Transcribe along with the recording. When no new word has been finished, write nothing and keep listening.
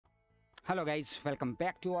Hello guys, welcome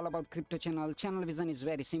back to All About Crypto channel. Channel vision is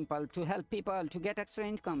very simple to help people to get extra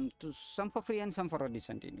income, to some for free and some for a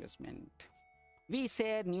decent investment. We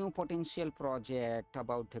share new potential project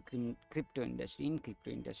about the crypto industry. In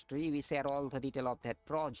crypto industry, we share all the detail of that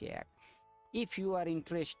project. If you are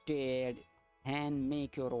interested and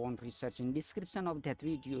make your own research, in description of that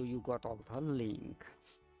video you got all the link.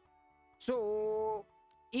 So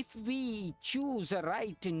if we choose a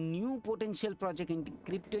right new potential project in the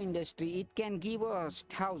crypto industry, it can give us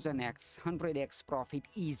 1000x, 100x profit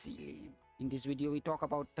easily. In this video, we talk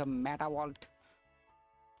about the Metavault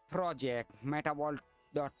project.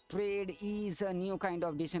 Metavault.trade is a new kind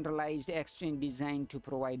of decentralized exchange designed to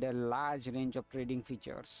provide a large range of trading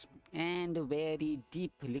features and very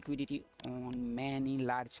deep liquidity on many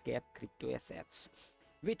large cap crypto assets.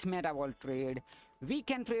 With Metavault trade, we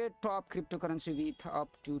can trade top cryptocurrency with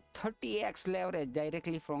up to 30x leverage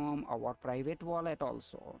directly from our private wallet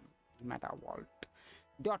also. Metavault.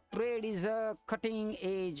 Trade is a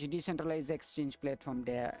cutting-edge decentralized exchange platform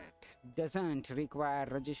that doesn't require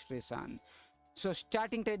registration. So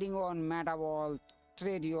starting trading on Metavault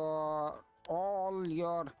trade, all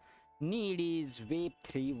your need is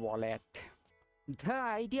Web3 wallet. The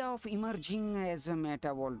idea of emerging as a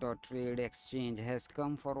Metavalult trade exchange has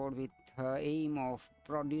come forward with the aim of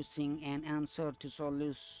producing an answer to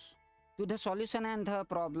the solution and the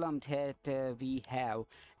problem that we have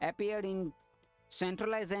appeared in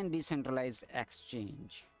centralized and decentralized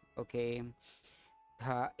exchange. Okay,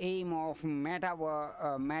 the aim of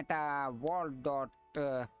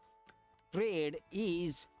Metavault.trade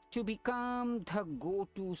is to become the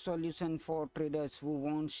go-to solution for traders who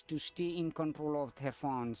wants to stay in control of their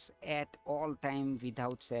funds at all time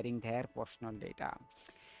without sharing their personal data.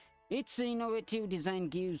 Its innovative design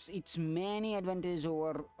gives its many advantages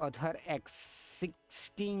over other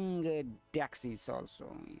existing DEXs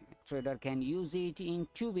also. Trader can use it in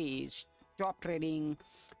two ways: top trading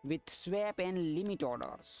with swap and limit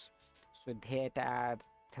orders. So that are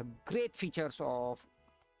the great features of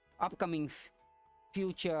upcoming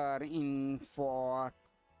future in for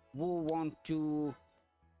who want to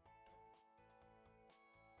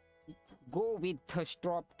go with the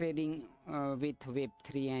stop trading with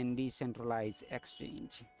Web3 and decentralized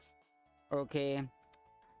exchange. Okay,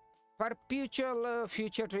 perpetual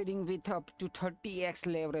future trading with up to 30x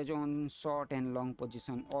leverage on short and long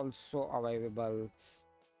position also available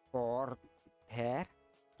for their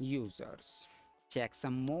users. Check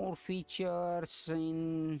some more features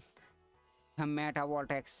in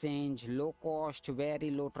Metavault exchange. Low cost,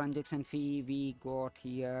 very low transaction fee we got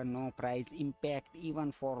here. No price impact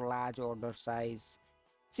even for large order size.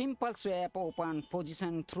 Simple swap, open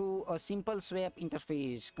position through a simple swap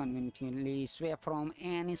interface. Conveniently swap from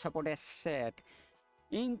any support asset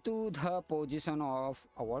into the position of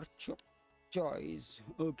our choice.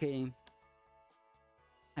 Okay,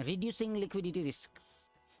 reducing liquidity risks.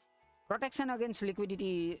 Protection against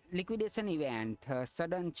liquidation event.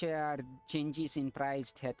 Sudden changes in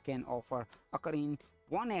price that can occur in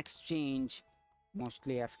one exchange,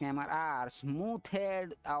 mostly a scammer, are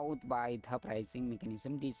smoothed out by the pricing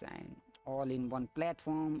mechanism design. All in one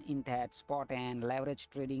platform. In that spot and leverage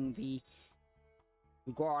trading we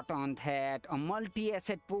got on that. A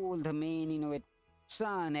multi-asset pool, the main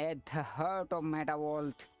innovation at the heart of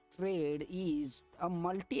Metavault trade is a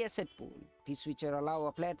multi-asset pool. This feature allows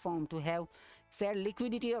a platform to have shared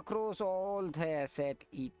liquidity across all the assets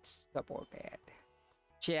it supported.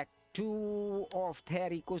 Check two of their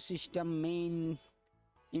ecosystem main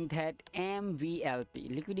in that MVLP,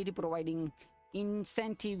 liquidity providing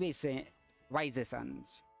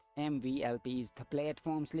incentivizations. MVLP is the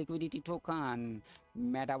platform's liquidity token.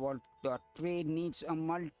 Metavault.trade needs a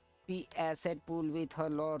multi-asset pool with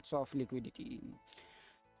lots of liquidity.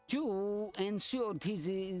 To ensure this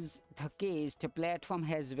is the case, the platform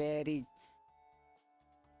has very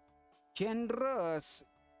generous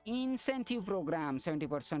incentive program.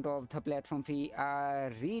 70% of the platform fee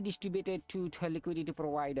are redistributed to the liquidity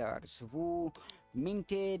providers who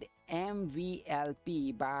minted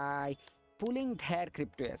MVLP by pooling their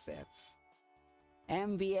crypto assets.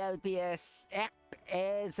 MVLPs act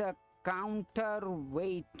as a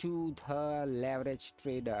counterweight to the leverage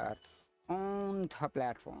trader on the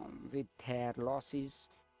platform, with their losses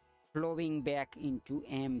flowing back into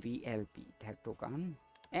MVLP, their token.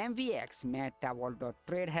 MVX,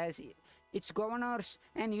 Metavault.trade, has its governors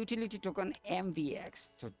and utility token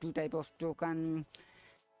MVX. So two types of token.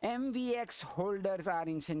 MVX holders are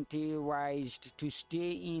incentivized to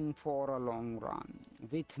stay in for a long run,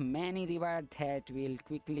 with many rewards that will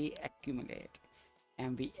quickly accumulate.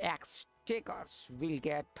 MVX takers will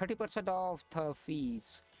get 30% of the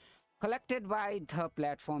fees collected by the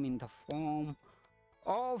platform in the form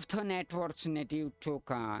of the network's native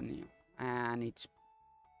token, and it's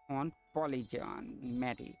on Polygon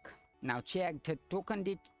Matic. Now check the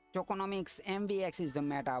tokenomics. MVX is the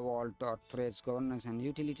Metavalult.threads governance and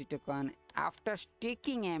utility token. After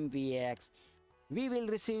staking MVX, we will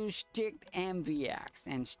receive staked MVX,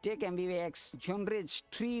 and staked MVX generates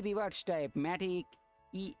 3 rewards type: Matic,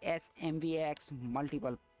 ES, MVX,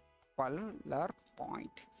 multiple polar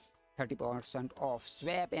point, 30% off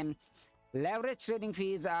swap, and leverage trading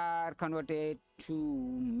fees are converted to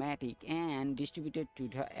Matic and distributed to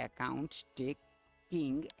the account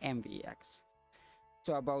staking MVX.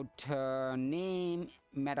 So about name,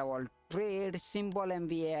 Metavault trade, symbol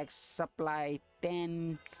MVX, supply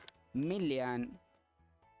 10 million,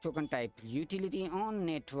 token type utility, on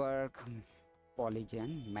network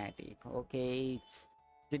Polygon Matic. Okay, it's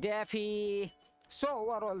the DeFi. So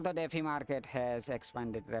overall, the DeFi market has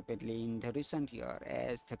expanded rapidly in the recent year.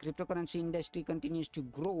 As the cryptocurrency industry continues to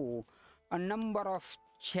grow, a number of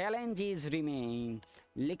challenges remain: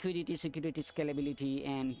 liquidity, security, scalability,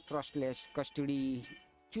 and trustless custody,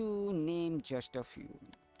 to name just a few.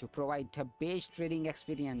 To provide the best trading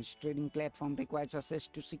experience, trading platform requires access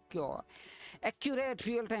to secure, accurate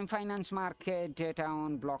real-time finance market data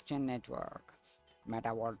on blockchain network.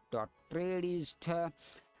 Metavalult.trade is the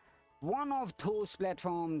one of those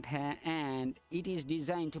platforms, and it is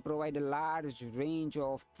designed to provide a large range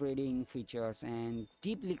of trading features and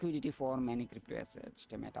deep liquidity for many crypto assets.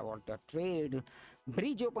 The Metavalult.trade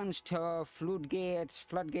bridge opens the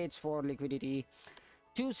floodgates for liquidity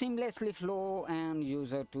to seamlessly flow and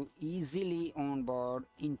user to easily onboard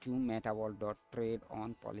into Metavalult.trade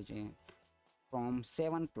on Polygon from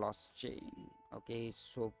 7 plus chain. Okay,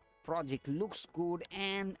 so project looks good,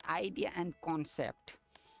 and idea and concept,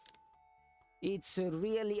 it's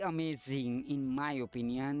really amazing in my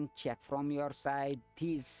opinion. Check from your side,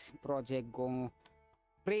 this project go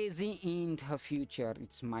crazy in the future,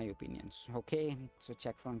 it's my opinions. Okay, so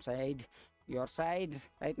check from your side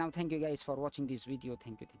right now. Thank you guys for watching this video.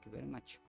 Thank you very much.